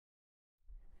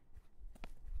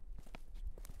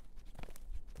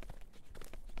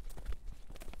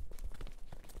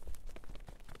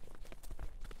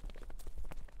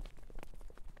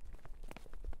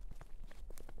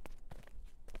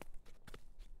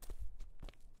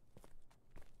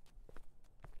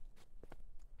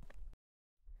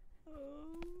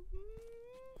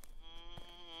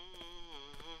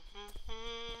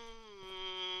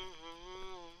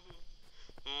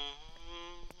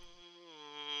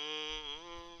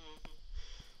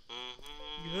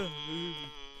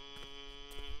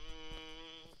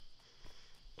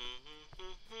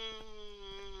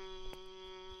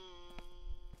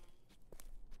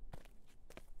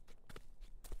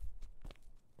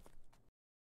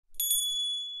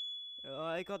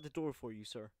I got the door for you,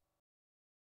 sir.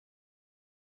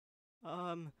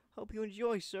 Hope you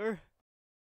enjoy, sir.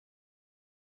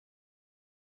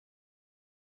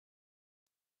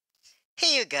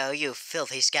 Here you go, you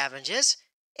filthy scavengers.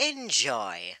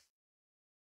 Enjoy.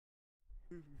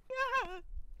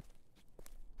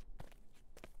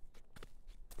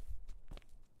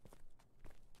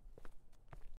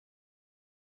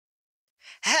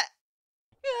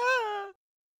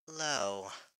 Low.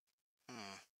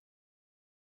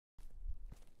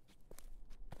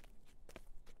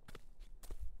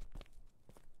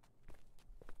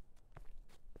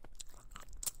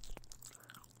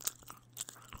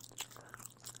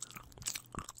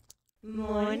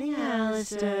 Morning,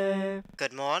 Alistair.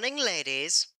 Good morning,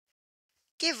 ladies.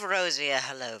 Give Rosie a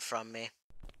hello from me.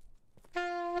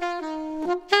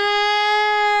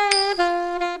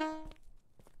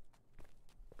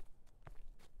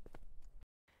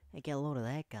 Hey, get a load of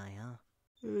that guy, huh?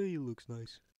 He looks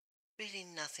nice. Really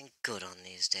nothing good on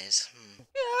these days.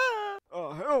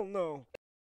 Oh, hell no.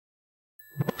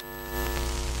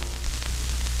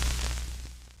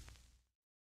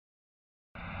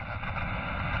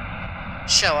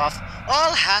 Show off.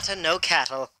 All hat and no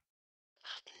cattle.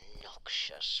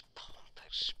 Obnoxious,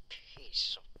 pompous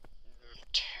piece of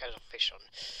television.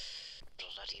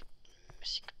 Bloody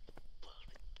missing world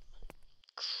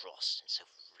with cross and so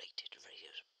rated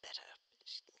radios better.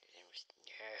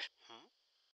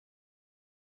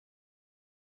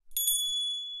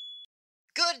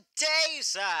 Good day,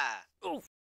 sir! Oh.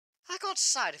 I caught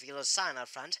sight of your little sign out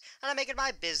front, and I make it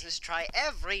my business to try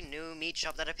every new meat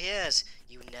shop that appears.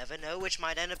 You never know which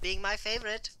might end up being my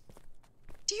favorite.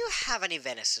 Do you have any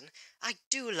venison? I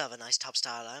do love a nice top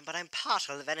style lamb, but I'm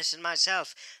partial to venison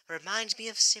myself. It reminds me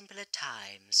of simpler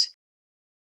times.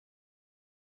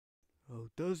 Oh,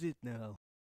 does it now?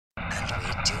 And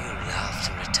we do love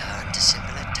to return to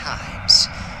simpler times,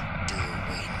 do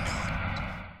we not?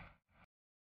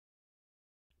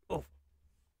 Oh.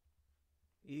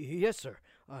 Yes, sir.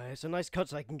 It's a nice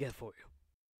cuts I can get for you.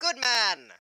 Good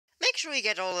man! Make sure you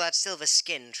get all that silver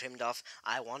skin trimmed off.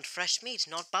 I want fresh meat,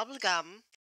 not bubble gum.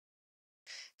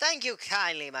 Thank you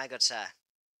kindly, my good sir.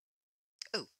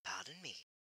 Oh, pardon me.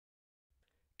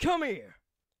 Come here!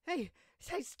 Hey,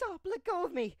 stop! Let go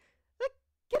of me!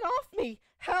 Get off me!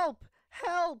 Help!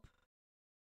 Help!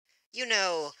 You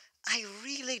know, I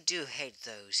really do hate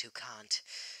those who can't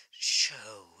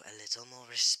show a little more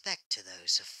respect to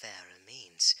those of fairer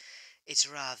means. It's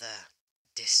rather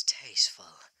distasteful.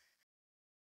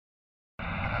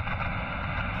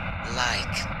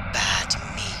 Like bad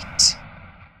meat.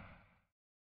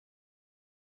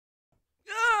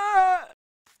 Ah!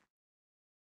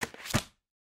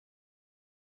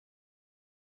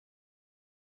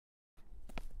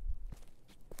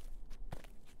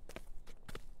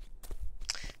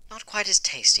 Not quite as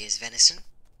tasty as venison,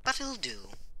 but it'll do.